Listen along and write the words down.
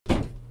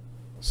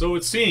So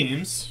it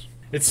seems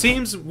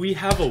we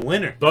have a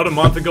winner. About a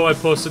month ago I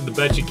posted the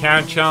Bet You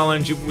Can't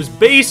challenge. It was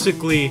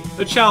basically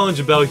a challenge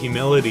about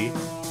humility.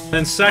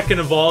 Then second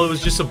of all, it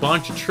was just a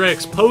bunch of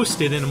tricks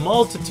posted in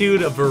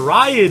a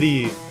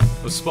variety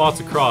of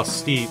spots across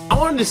Steep. I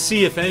wanted to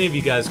see if any of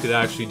you guys could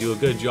actually do a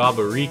good job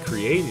of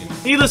recreating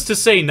it. Needless to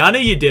say, none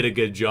of you did a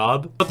good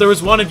job, but there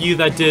was one of you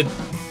that did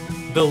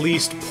the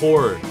least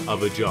poor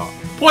of a job.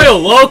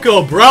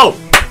 PolloLoco, bro!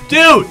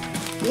 Dude!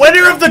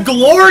 Winner of the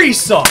glory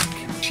sock!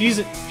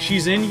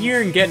 She's in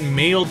here and getting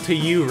mailed to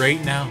you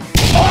right now.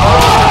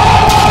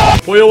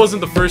 Pollo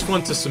wasn't the first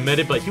one to submit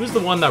it, but he was the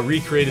one that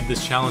recreated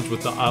this challenge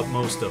with the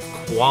utmost of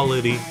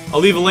quality. I'll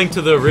leave a link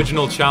to the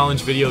original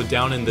challenge video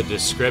down in the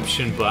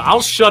description, but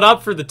I'll shut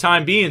up for the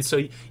time being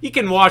so you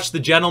can watch the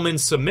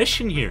gentleman's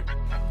submission here.